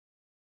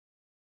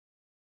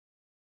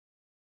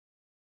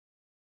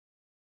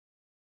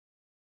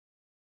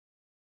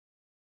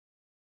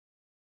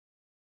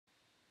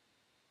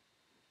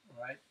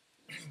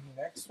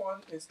Next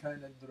one is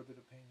kind of a little bit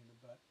of pain in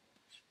the butt.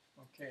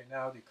 Okay,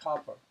 now the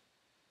copper.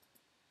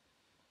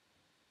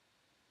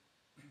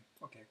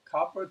 Okay,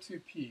 copper to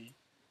P.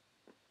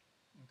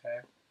 Okay,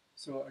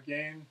 so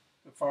again,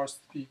 the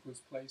first peak was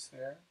placed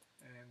there,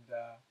 and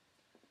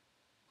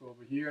go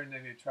over here, and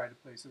then they try to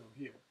place it over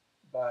here.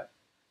 But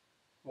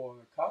for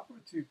the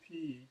copper to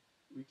P,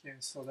 we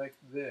can select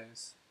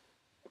this,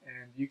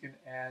 and you can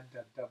add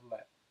the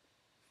doublet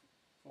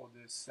for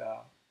this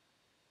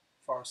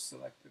first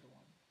selected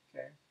one.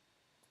 Okay,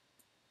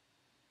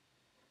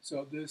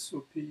 so this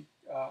will peak,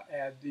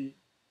 add the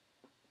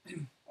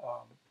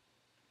um,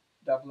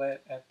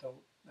 doublet at the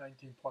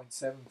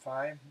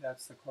 19.75.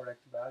 That's the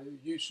correct value.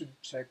 You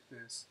should check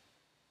this.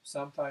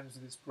 Sometimes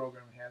this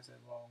program has a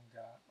wrong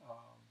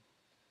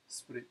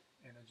split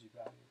energy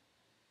value.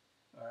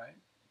 All right.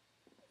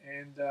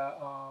 And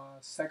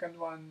second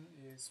one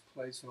is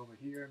placed over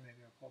here.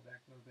 Maybe I'll pull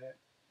back a little bit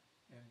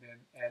and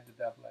then add the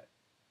doublet.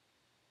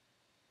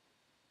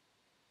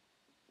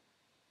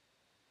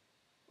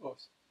 Oh,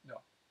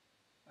 no,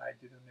 I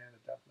didn't add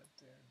a doublet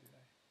there, did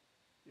I?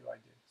 Yeah, I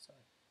did,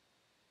 sorry.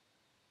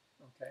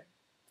 Okay.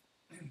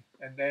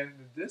 And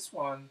then this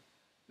one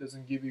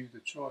doesn't give you the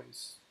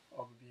choice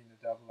of being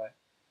a doublet.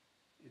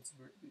 It's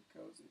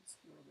because it's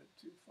a little bit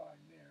too far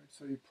in there.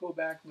 So you pull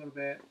back a little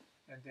bit,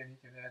 and then you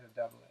can add a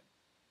doublet.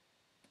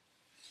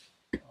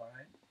 All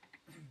right.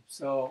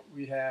 So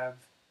we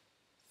have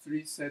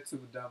 3 sets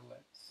of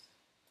doublets.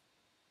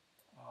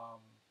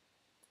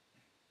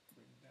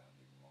 Bring it down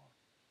even more.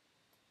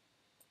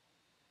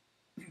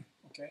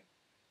 Okay.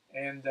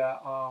 And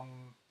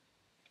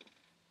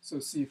so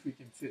see if we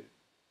can fit it.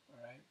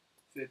 All right.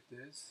 Fit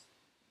this.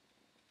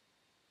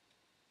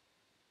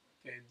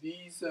 Okay.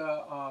 These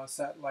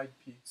satellite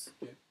peaks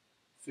get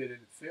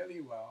fitted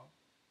fairly well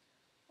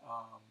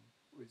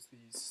with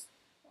these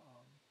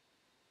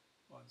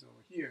ones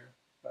over here,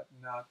 but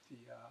not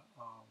the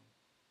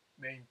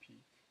main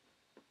peak.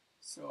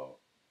 So,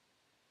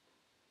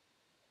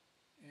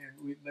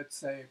 and let's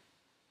say,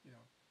 you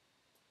know,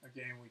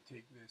 again, we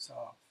take this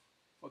off.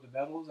 For the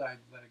metals,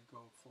 I'd let it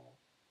go full,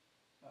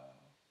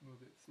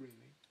 move it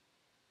freely.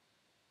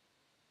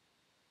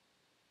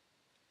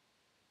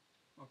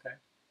 Okay,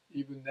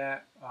 even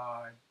that,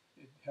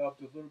 it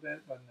helped a little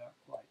bit, but not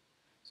quite.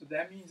 So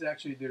that means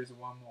actually there's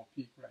one more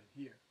peak right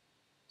here.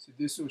 So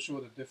this will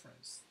show the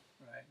difference,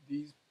 right?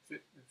 These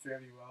fit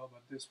fairly well,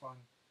 but this one,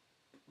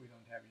 we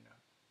don't have enough.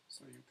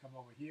 So you come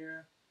over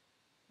here,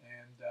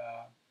 and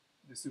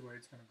this is where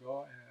it's going to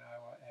go, and I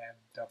will add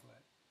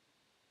doublet.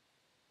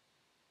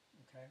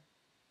 Okay,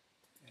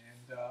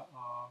 and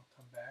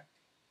come back,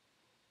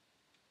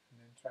 and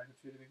then try to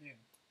fit it again.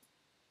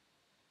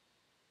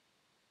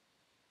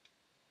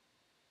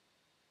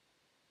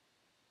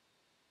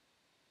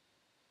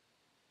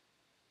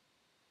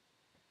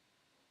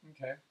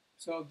 Okay,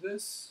 so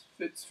this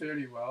fits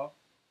fairly well.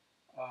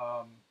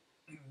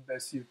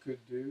 Best you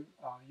could do.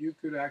 You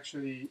could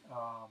actually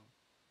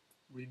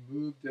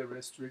remove the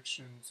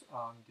restrictions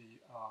on the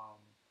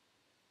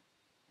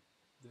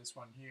this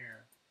one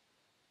here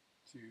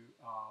to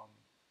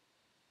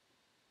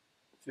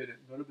fit it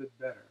a little bit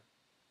better.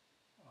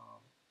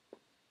 Um,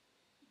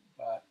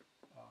 but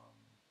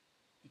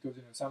because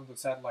some of the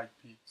satellite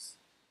peaks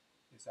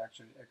is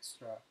actually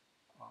extra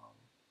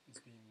is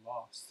being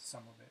lost.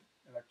 Some of it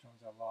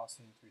electrons are lost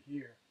into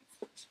here.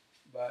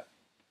 But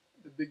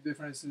the big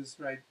difference is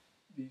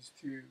these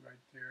two right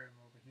there and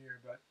over here.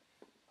 But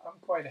I'm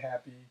quite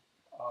happy.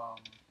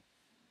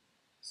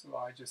 So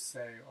I just say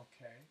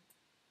okay.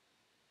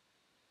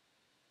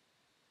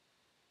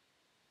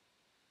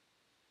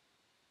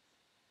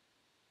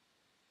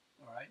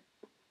 All right.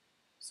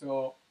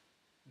 So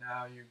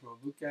now you go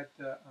look at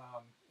the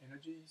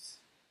energies.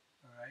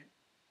 All right.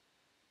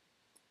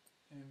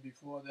 And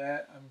before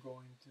that, I'm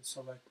going to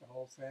select the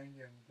whole thing,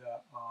 and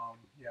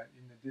yeah,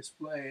 in the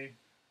display,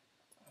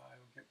 I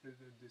will get rid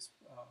of this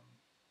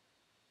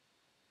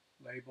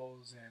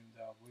labels and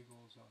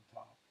wiggles on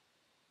top.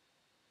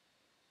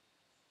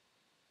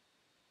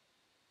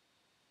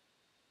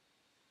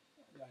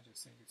 I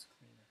just think it's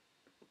cleaner.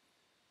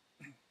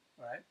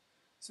 All right.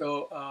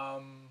 So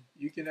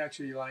you can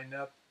actually line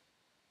up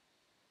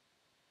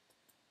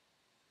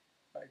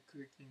by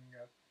clicking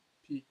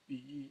peak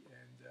BE,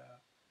 and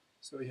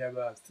so we have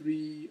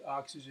 3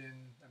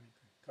 oxygen,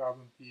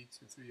 carbon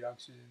peaks with 3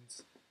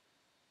 oxygens.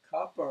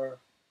 Copper,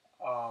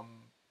 okay,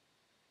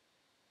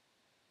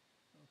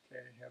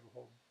 have a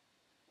whole.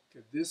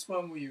 Okay, this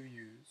one we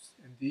use,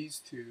 and these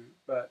two,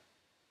 but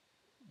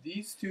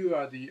these two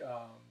are the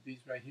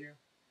these right here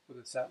for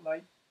the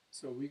satellite.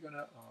 So we're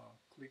gonna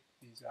click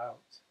these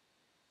out.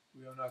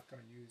 We are not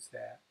gonna use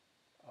that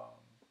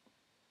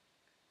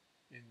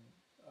in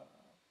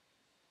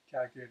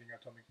calculating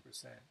atomic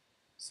percent.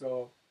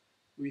 So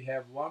we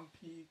have one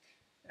peak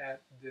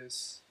at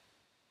this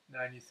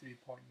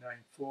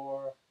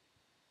 93.94,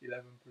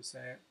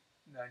 11%,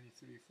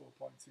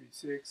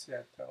 93.4.36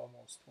 at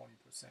almost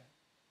 20%.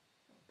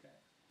 Okay,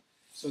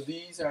 so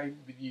these I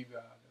believe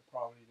are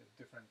probably the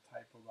different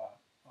type of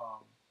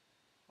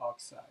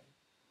oxide,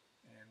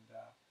 and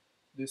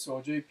this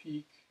OJ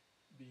peak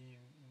being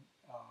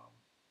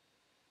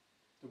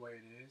the way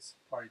it is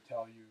probably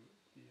tell you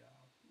the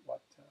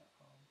what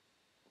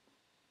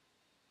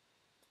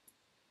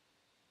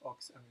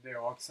I mean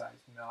they're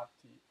oxides, not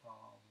the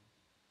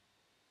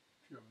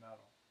pure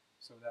metal.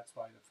 So that's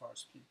why the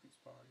first peak is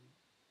probably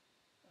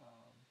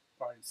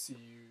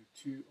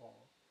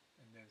Cu2O,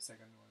 and then the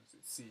second one is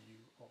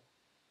CuO.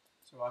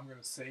 So I'm going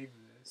to save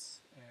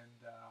this,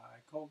 and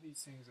I call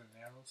these things a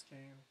narrow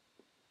scan,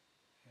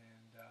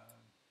 and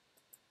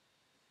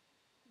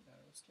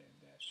narrow scan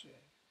dash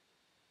A.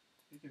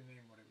 You can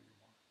name whatever you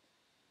want.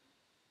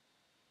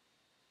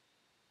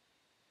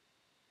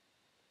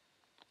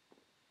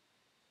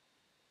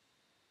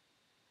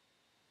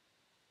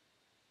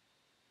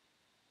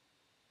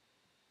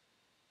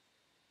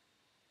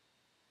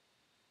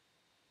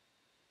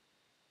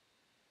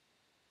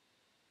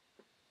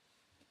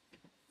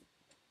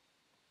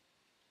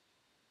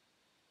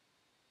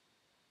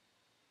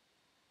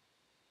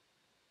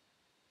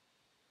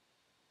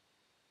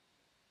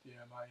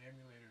 Yeah, my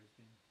emulator has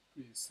been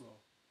pretty slow.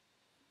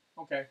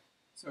 Okay,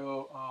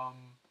 so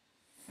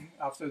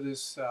after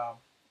this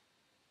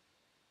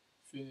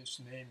finish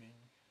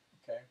naming,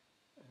 okay,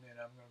 and then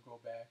I'm going to go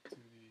back to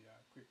the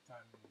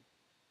QuickTime and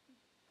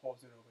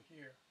pause it over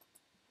here.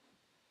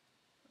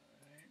 All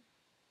right,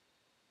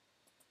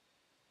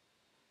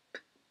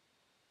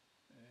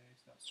 and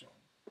it's not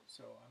showing,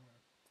 so I'm going